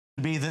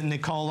Be that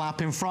Nicole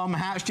Lappin from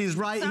Hatched is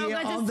right here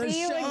on the show. So good to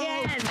see you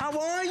again. How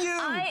are you?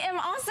 I am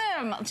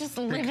awesome. Just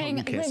living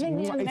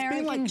the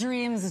American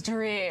dreams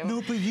dream.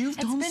 No, but you've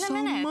done so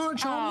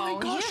much. Oh my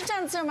gosh. You've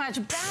done so much.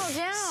 Bow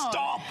down.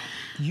 Stop.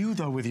 You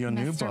though with your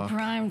new book. Mr.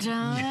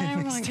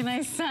 Primetime. What can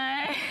I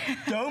say?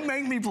 Don't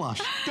make me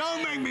blush.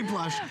 Don't make me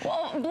blush.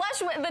 Well,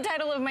 blush with the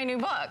title of my new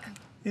book.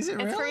 Is it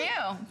really? It's for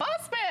you.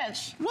 Boss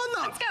bitch. Well,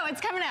 no. Let's go.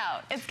 It's coming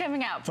out. It's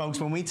coming out.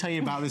 Folks, when we tell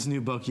you about this new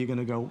book, you're going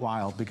to go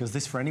wild, because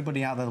this, for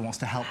anybody out there that wants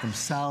to help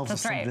themselves or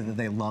something that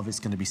they love, is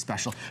going to be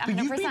special. 100%.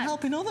 But you've been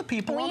helping other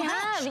people. We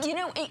have. You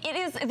know, it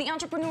is, the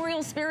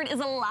entrepreneurial spirit is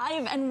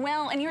alive and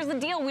well. And here's the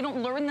deal. We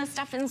don't learn this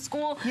stuff in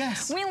school.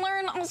 Yes. We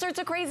learn all sorts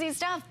of crazy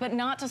stuff, but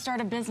not to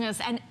start a business.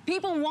 And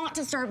people want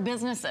to start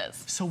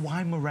businesses. So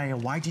why Maria?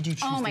 Why did you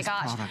choose this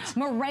product? Oh my gosh.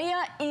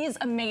 Maria is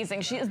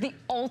amazing. She is the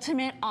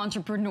ultimate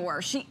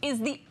entrepreneur. She is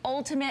the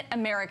ultimate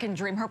American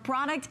dream. Her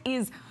product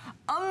is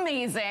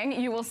amazing.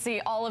 You will see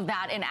all of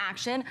that in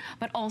action,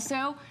 but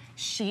also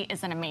she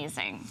is an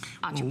amazing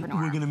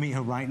entrepreneur. We're going to meet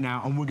her right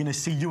now, and we're going to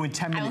see you in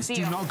 10 minutes.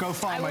 Do not go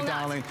far, my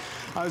darling.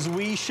 As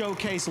we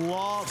showcase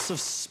lots of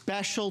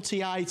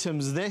specialty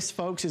items, this,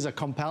 folks, is a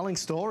compelling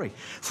story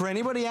for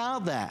anybody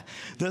out there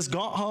that's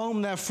got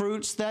home their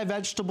fruits, their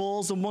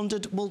vegetables, and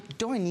wondered, well,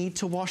 do I need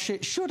to wash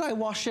it? Should I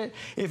wash it?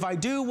 If I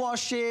do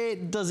wash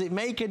it, does it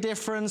make a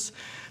difference?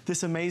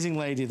 This amazing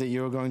lady that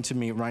you're going to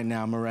meet right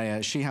now,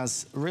 Maria, she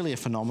has really a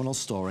phenomenal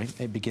story.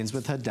 It begins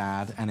with her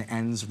dad, and it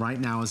ends right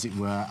now, as it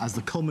were, as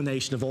the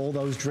culmination of all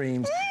those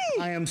dreams.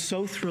 Yay! I am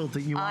so thrilled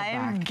that you are back.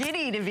 I'm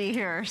giddy to be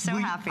here, so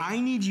happy. I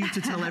need you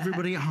to tell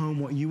everybody at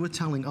home what you were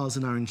telling us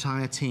and our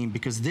entire team,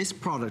 because this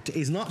product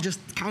is not just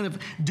kind of,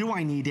 do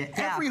I need it?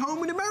 Yeah. Every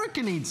home in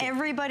America needs it.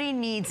 Everybody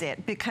needs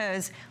it,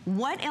 because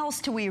what else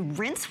do we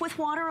rinse with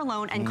water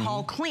alone and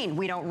call clean?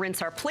 We don't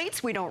rinse our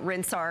plates, we don't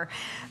rinse our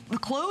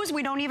clothes,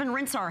 we don't even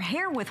rinse our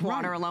hair with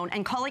water alone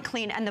and call it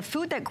clean. And the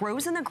food that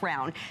grows in the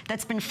ground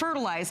that's been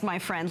fertilized, my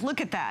friend,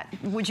 look at that.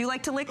 Would you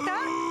like to lick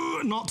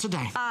that? Not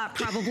today.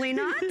 Probably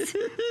not.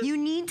 You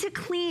need to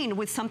clean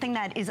with something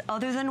that is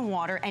other than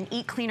water, and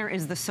Eat Cleaner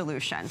is the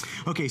solution.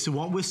 Okay, so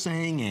what we're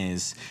saying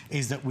is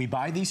that we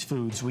buy these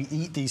foods, we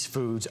eat these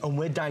foods, and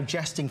we're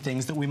digesting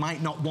things that we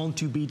might not want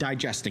to be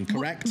digesting,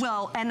 correct?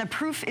 Well, and the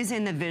proof is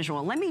in the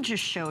visual. Let me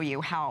just show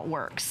you how it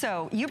works.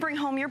 So you bring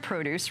home your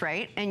produce,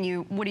 right?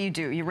 And what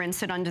do? You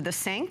rinse it under the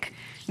sink.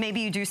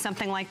 Maybe you do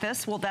something like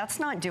this. Well, that's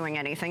not doing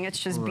anything. It's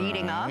just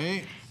beating up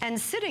and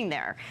sitting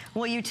there.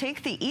 Well, you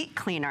take the Eat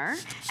Cleaner,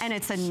 and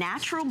it's a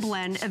natural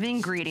blend of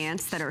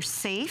ingredients that are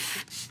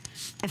safe,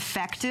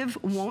 effective,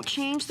 won't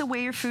change the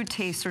way your food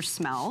tastes or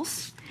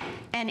smells,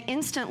 and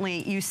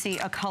instantly you see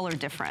a color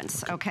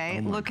difference, okay?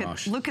 Look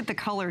at the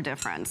color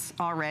difference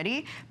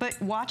already, but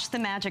watch the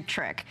magic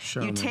trick.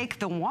 You take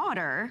the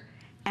water,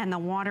 and the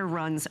water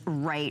runs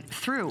right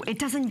through. It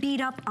doesn't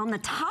beat up on the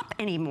top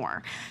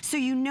anymore. So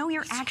you know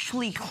you're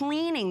actually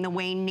cleaning the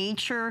way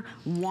nature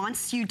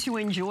wants you to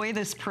enjoy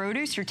this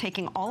produce. You're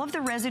taking all of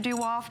the residue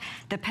off,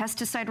 the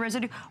pesticide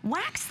residue,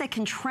 wax that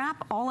can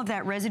trap all of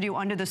that residue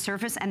under the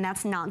surface, and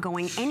that's not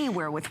going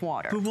anywhere with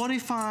water. But what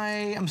if I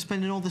am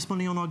spending all this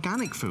money on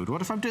organic food?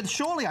 What if I'm doing,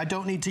 surely I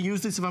don't need to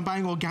use this if I'm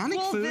buying organic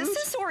food? Well, this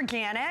is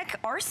organic.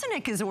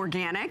 Arsenic is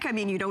organic. I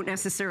mean, you don't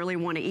necessarily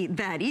want to eat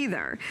that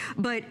either.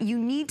 But you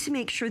need to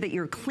make sure that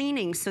you're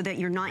cleaning so that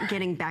you're not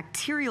getting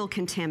bacterial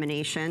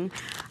contamination.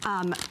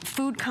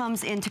 Food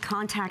comes into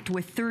contact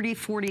with 30,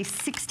 40,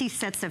 60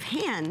 sets of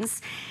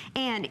hands,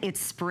 and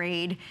it's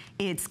sprayed.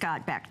 It's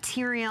got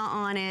bacteria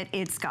on it.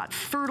 It's got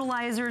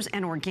fertilizers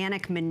and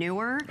organic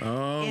manure.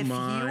 Oh, if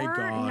my you're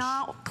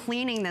not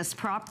cleaning this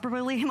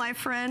properly, my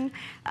friend,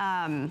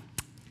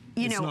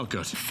 you know, not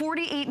good.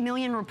 48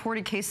 million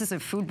reported cases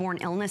of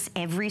foodborne illness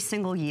every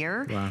single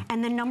year. Wow.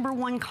 And the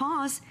 #1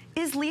 cause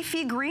is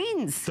leafy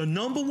greens. The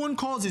 #1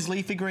 cause is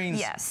leafy greens?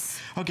 Yes.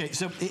 Okay,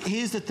 so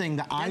here's the thing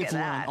that I've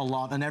learned a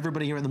lot, and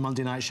everybody here at the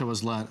Monday Night Show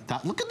has learned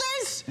that, look at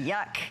this!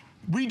 Yuck.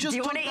 We just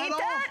took that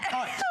off. All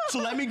right, so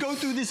let me go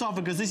through this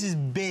offer, because this is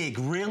big,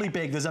 really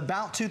big. There's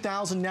about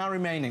 2,000 now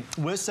remaining.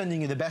 We're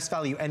sending you the best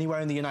value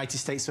anywhere in the United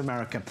States of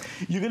America.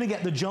 You're going to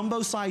get the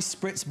jumbo-size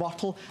spritz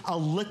bottle. A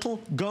little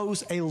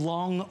goes a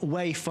long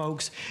way,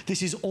 folks.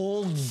 This is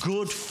all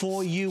good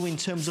for you in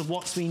terms of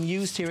what's being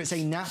used here. It's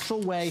a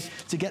natural way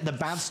to get the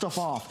bad stuff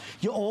off.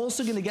 You're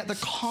also going to get the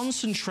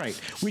concentrate,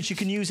 which you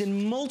can use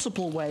in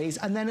multiple ways.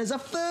 And then as a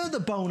further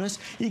bonus,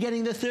 you're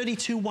getting the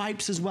 32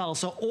 wipes as well.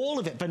 So all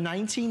of it for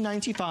 $19.95.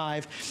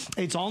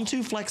 It's on to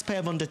FlexPay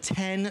of under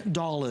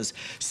 $10.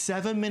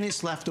 7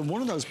 minutes left, and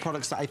one of those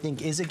products that I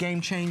think is a game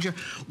changer.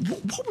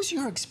 What was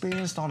your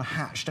experience on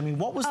Hatched? I mean,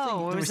 what was the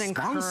response like? It was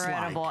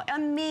incredible.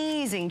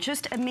 Amazing.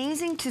 Just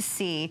amazing to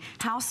see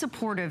how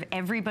supportive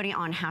everybody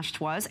on Hatched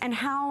was, and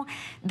how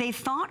they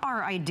thought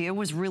our idea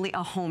was really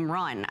a home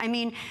run. I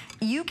mean,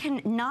 you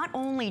can not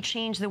only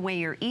change the way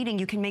you're eating,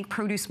 you can make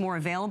produce more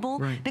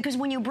available, because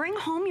when you bring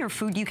home your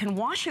food, you can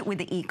wash it with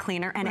the Eat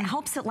Cleaner, and it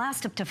helps it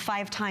last up to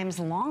 5 times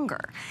longer.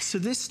 So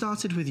this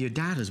started with your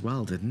dad as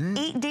well, didn't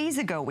it? 8 days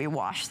ago we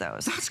washed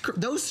those.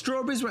 Those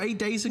strawberries were 8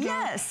 days ago?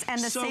 Yes,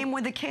 and the same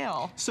with the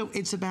kale. So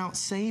it's about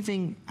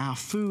saving our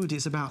food.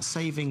 It's about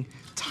saving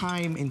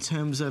time in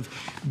terms of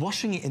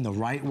washing it in the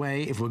right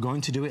way. If we're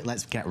going to do it,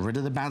 let's get rid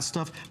of the bad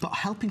stuff, but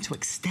helping to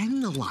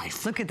extend the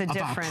life Look at the of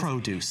difference. our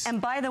produce. And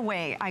by the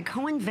way, I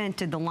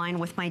co-invented the line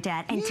with my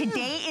dad, and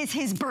today is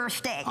his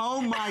birthday.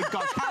 Oh my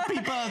gosh, happy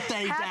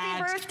birthday, Dad.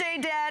 Happy birthday,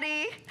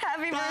 Daddy.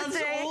 Happy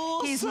birthday.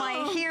 Awesome. He's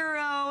my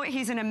hero.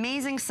 He's an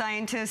amazing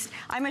scientist.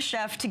 I'm a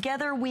chef.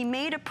 Together, we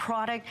made a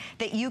product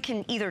that you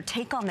can either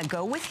take on the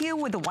go with you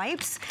with the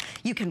wipes.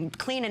 You can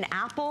clean an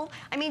apple.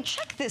 I mean,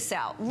 check this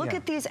out. Look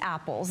at these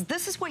apples.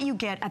 This is what you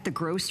get at the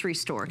grocery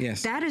store.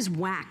 Yes. That is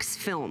wax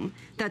film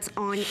that's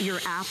on your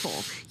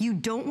apple. You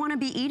don't want to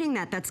be eating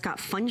that. That's got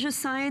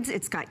fungicides.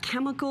 It's got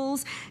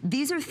chemicals.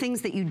 These are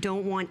things that you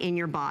don't want in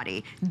your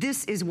body.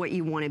 This is what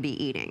you want to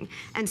be eating.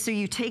 And so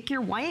you take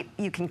your wipe,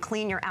 you can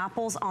clean your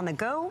apples on the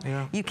go.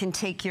 Yeah. You can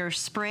take your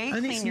spray, And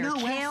clean it's your no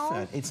kale.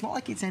 effort. It's not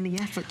like it's any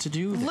effort to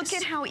do this. Look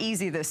at how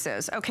easy this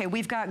is. Okay,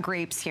 we've got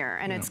grapes here,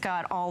 and it's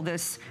got all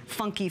this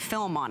funky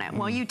film on it.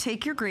 Well, you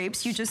take your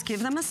grapes, you just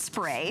give them a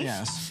spray.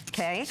 Yes.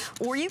 Okay,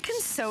 or you can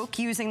soak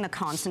using the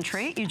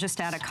concentrate. You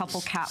just add a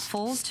couple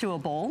capfuls to a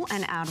bowl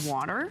and add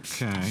water.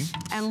 Okay.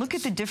 And look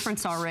at the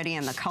difference already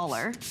in the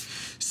color.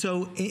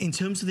 So in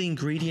terms of the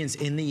ingredients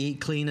in the Eat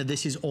Cleaner,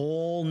 this is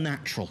all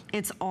natural.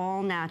 It's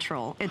all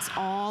natural. It's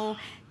all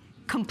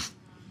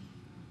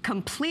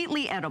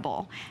completely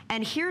edible.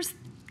 And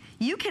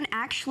you can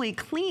actually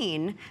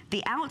clean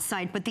the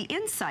outside, but the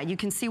inside, you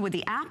can see with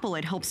the apple,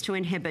 it helps to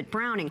inhibit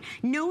browning.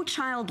 No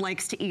child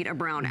likes to eat a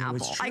brown apple.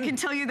 It's true. I can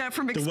tell you that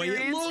from experience.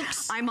 The way it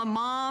looks. I'm a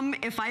mom.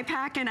 If I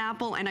pack an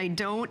apple and I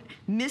don't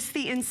miss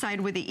the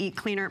inside with the Eat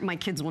Cleaner, my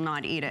kids will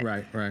not eat it.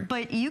 Right, right.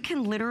 But you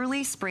can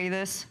literally spray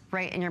this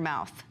right in your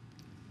mouth.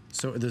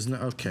 So there's no,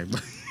 okay.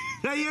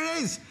 There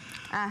it is.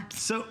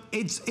 So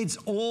it's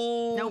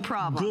all no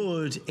problem.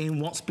 Good in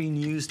what's being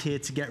used here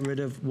to get rid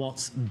of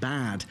what's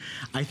bad.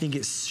 I think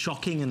it's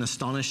shocking and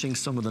astonishing,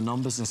 some of the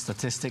numbers and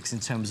statistics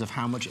in terms of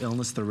how much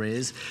illness there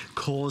is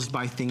caused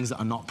by things that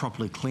are not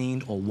properly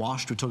cleaned or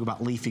washed. We talk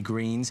about leafy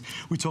greens.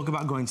 We talk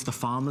about going to the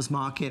farmer's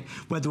market,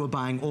 whether we're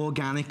buying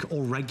organic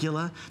or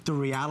regular. The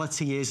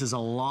reality is there's a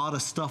lot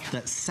of stuff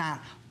that's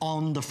sat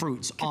on the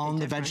fruits, on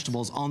the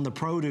vegetables, on the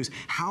produce.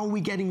 How are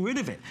we getting rid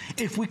of it?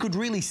 If we could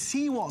really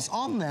see what's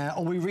on there,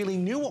 or we really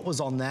knew what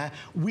was on there,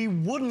 we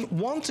wouldn't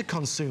want to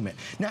consume it.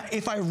 Now,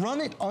 if I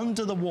run it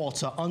under the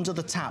water, under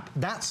the tap,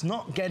 that's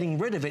not getting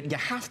rid of it. You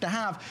have to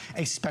have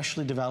a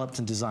specially developed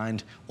and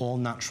designed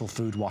all-natural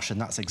food wash, and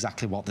that's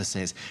exactly what this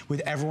is. With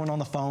everyone on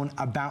the phone,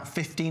 about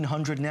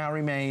 1,500 now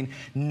remain.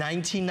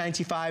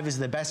 $19.95 is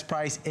the best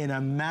price in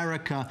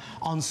America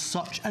on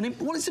such an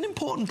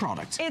important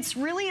product. It's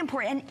really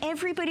important, and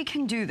everybody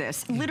can do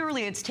this.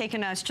 Literally, it's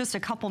taken us just a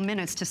couple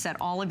minutes to set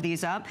all of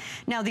these up.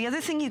 Now, the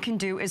other thing you can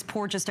do is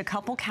pour just a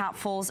couple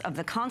capfuls of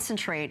the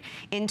concentrate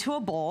into a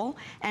bowl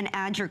and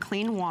add your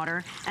clean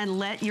water and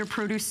let your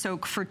produce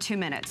soak for 2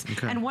 minutes.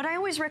 Okay. And what I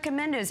always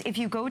recommend is if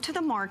you go to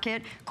the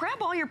market,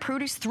 grab all your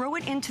produce, throw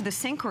it into the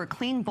sink or a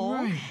clean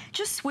bowl,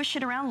 just swish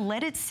it around,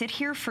 let it sit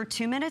here for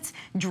 2 minutes,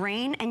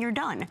 drain, and you're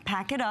done.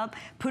 Pack it up,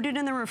 put it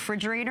in the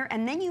refrigerator,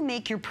 and then you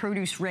make your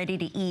produce ready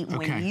to eat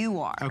when you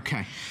are.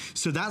 Okay,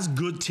 so that's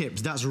good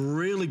tips. That's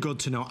really good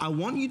to know. I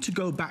want you to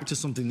go back to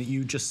something that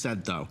you just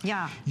said, though.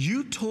 Yeah.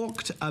 You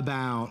talked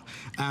about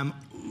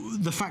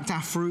the fact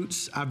our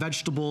fruits, our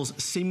vegetables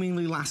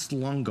seemingly last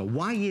longer.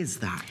 Why is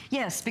that?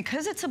 Yes,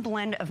 because it's a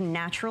blend of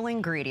natural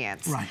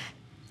ingredients. Right.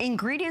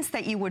 Ingredients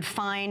that you would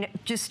find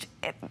just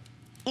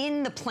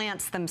in the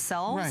plants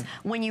themselves. Right.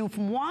 When you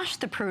wash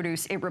the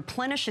produce, it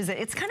replenishes it.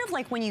 It's kind of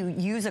like when you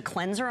use a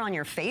cleanser on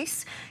your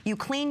face. You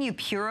clean, you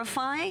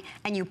purify,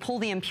 and you pull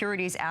the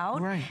impurities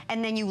out. Right.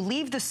 And then you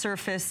leave the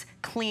surface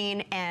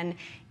clean, and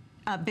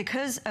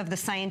because of the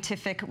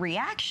scientific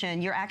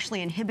reaction, you're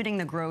actually inhibiting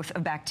the growth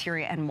of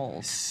bacteria and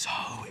mold. So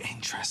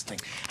interesting.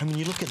 I mean,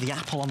 you look at the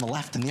apple on the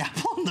left and the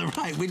apple on the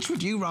right. Which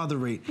would you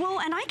rather eat? Well,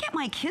 and I get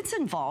my kids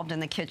involved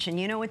in the kitchen.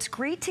 You know, it's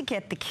great to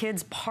get the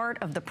kids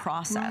part of the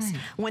process.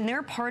 Right. When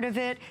they're part of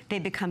it, they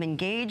become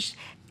engaged.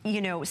 You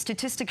know,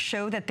 statistics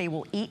show that they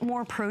will eat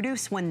more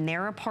produce when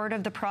they're a part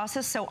of the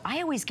process. So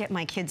I always get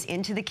my kids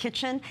into the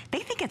kitchen. They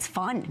think it's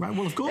fun. Right,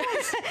 well, of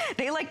course.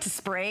 They like to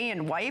spray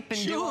and wipe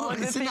and do all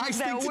of the things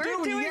that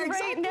we're doing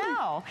right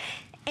now.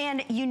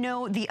 And you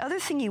know, the other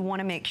thing you want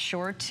to make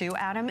sure too,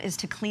 Adam, is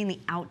to clean the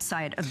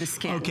outside of the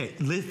skin. Okay,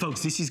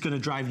 folks, this is going to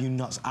drive you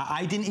nuts.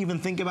 I didn't even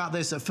think about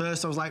this at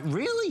first. I was like,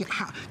 really?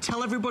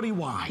 Tell everybody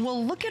why.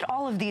 Well, look at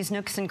all of these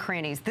nooks and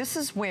crannies. This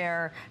is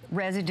where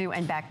residue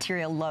and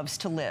bacteria loves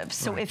to live.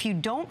 So if you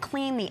don't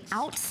clean the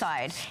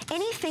outside,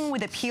 anything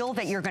with a peel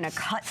that you're going to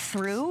cut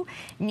through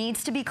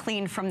needs to be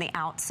cleaned from the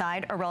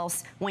outside, or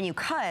else when you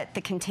cut,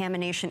 the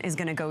contamination is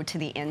going to go to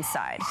the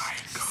inside.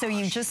 So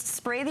you just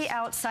spray the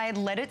outside,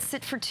 let it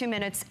sit for 2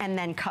 minutes, and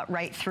then cut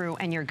right through,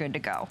 and you're good to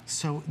go.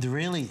 So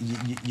really,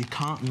 you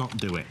can't not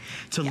do it.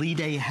 To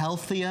lead a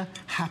healthier,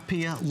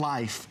 happier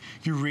life,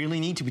 you really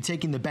need to be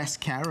taking the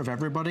best care of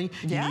everybody.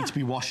 You need to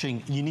be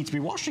washing. You need to be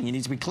washing. You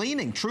need to be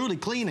cleaning, truly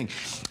cleaning.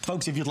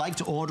 Folks, if you'd like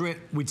to order it,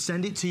 we'd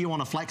send it to you on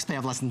a flex pay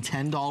of less than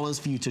 $10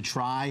 for you to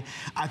try.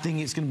 I think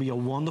it's going to be a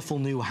wonderful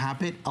new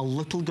habit. A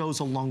little goes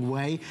a long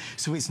way.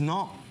 So it's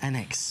not an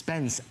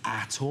expense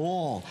at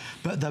all,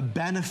 but the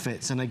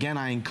benefits. And again,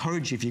 I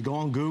encourage you, if you go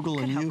on Google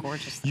and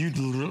you'd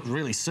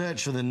really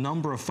search for the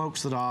number of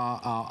folks that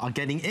are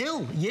getting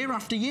ill year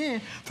after year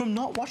from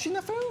not washing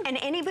their food. And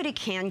anybody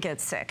can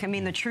get sick. I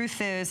mean, the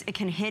truth is, it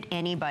can hit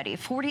anybody.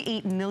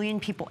 48 million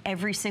people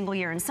every single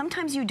year, and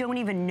sometimes you don't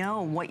even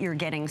know what you're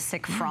getting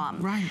sick from.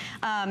 Right.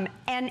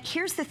 And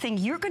here's the thing,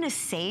 you're gonna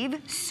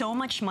save so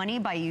much money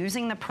by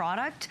using the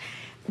product.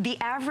 The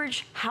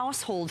average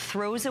household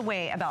throws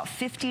away about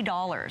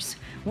 $50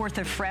 worth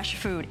of fresh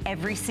food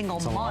every single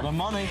month. That's a lot of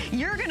money.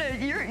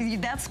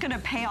 That's gonna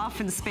pay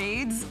off in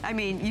spades. I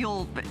mean,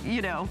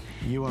 you know.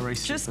 You are a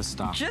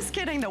superstar. Just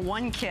getting the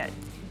one kit.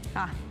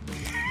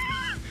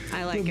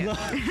 I like it.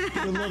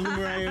 Good lovely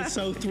Maria.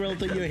 So thrilled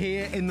that you're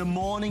here. In the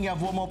morning, you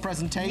have one more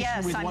presentation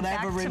with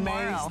whatever remains.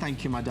 Tomorrow.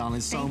 Thank you, my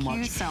darling, so much. Thank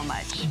you so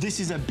much. This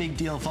is a big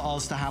deal for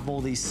us to have all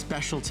these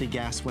specialty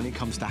guests when it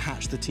comes to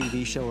Hatch, the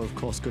TV show, or of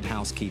course, Good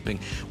Housekeeping.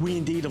 We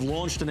indeed have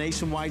launched a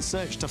nationwide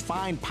search to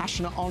find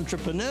passionate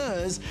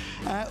entrepreneurs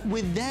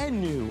with their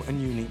new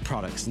and unique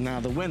products.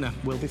 Now, the winner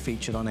will be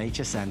featured on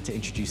HSN to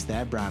introduce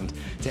their brand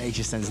to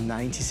HSN's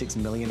 96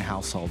 million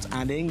households,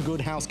 and in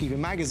Good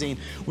Housekeeping magazine,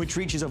 which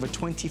reaches over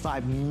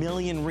 25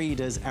 million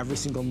readers every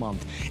single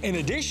month. In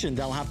addition,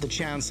 they'll have the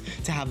chance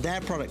to have their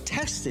product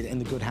tested in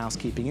the Good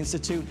Housekeeping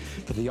Institute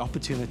for the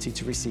opportunity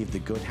to receive the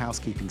Good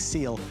Housekeeping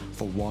seal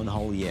for 1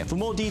 whole year. For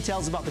more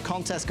details about the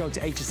contest, go to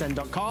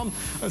hsn.com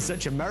and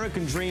search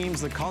American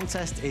Dreams. The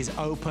contest is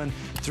open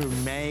through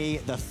May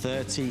the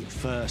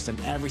 31st,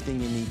 and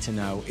everything you need to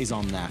know is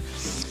on there.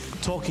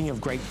 Talking of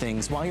great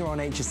things, while you're on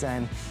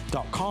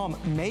hsn.com,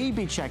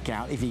 maybe check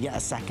out, if you get a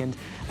second,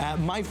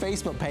 my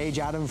Facebook page,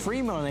 Adam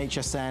Freeman on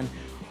HSN.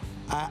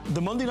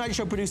 The Monday Night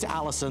Show producer,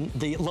 Allison,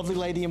 the lovely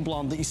lady in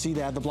blonde that you see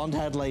there, the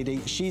blonde-haired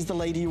lady, she's the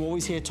lady you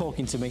always hear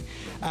talking to me.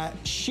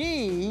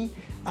 She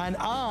and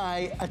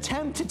I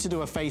attempted to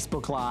do a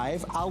Facebook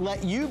Live. I'll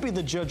let you be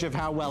the judge of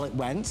how well it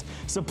went.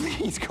 So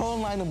please go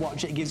online and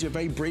watch it. It gives you a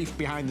very brief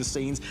behind the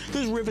scenes.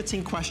 There's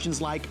riveting questions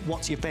like,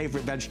 what's your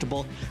favorite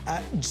vegetable?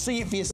 See it for yourself.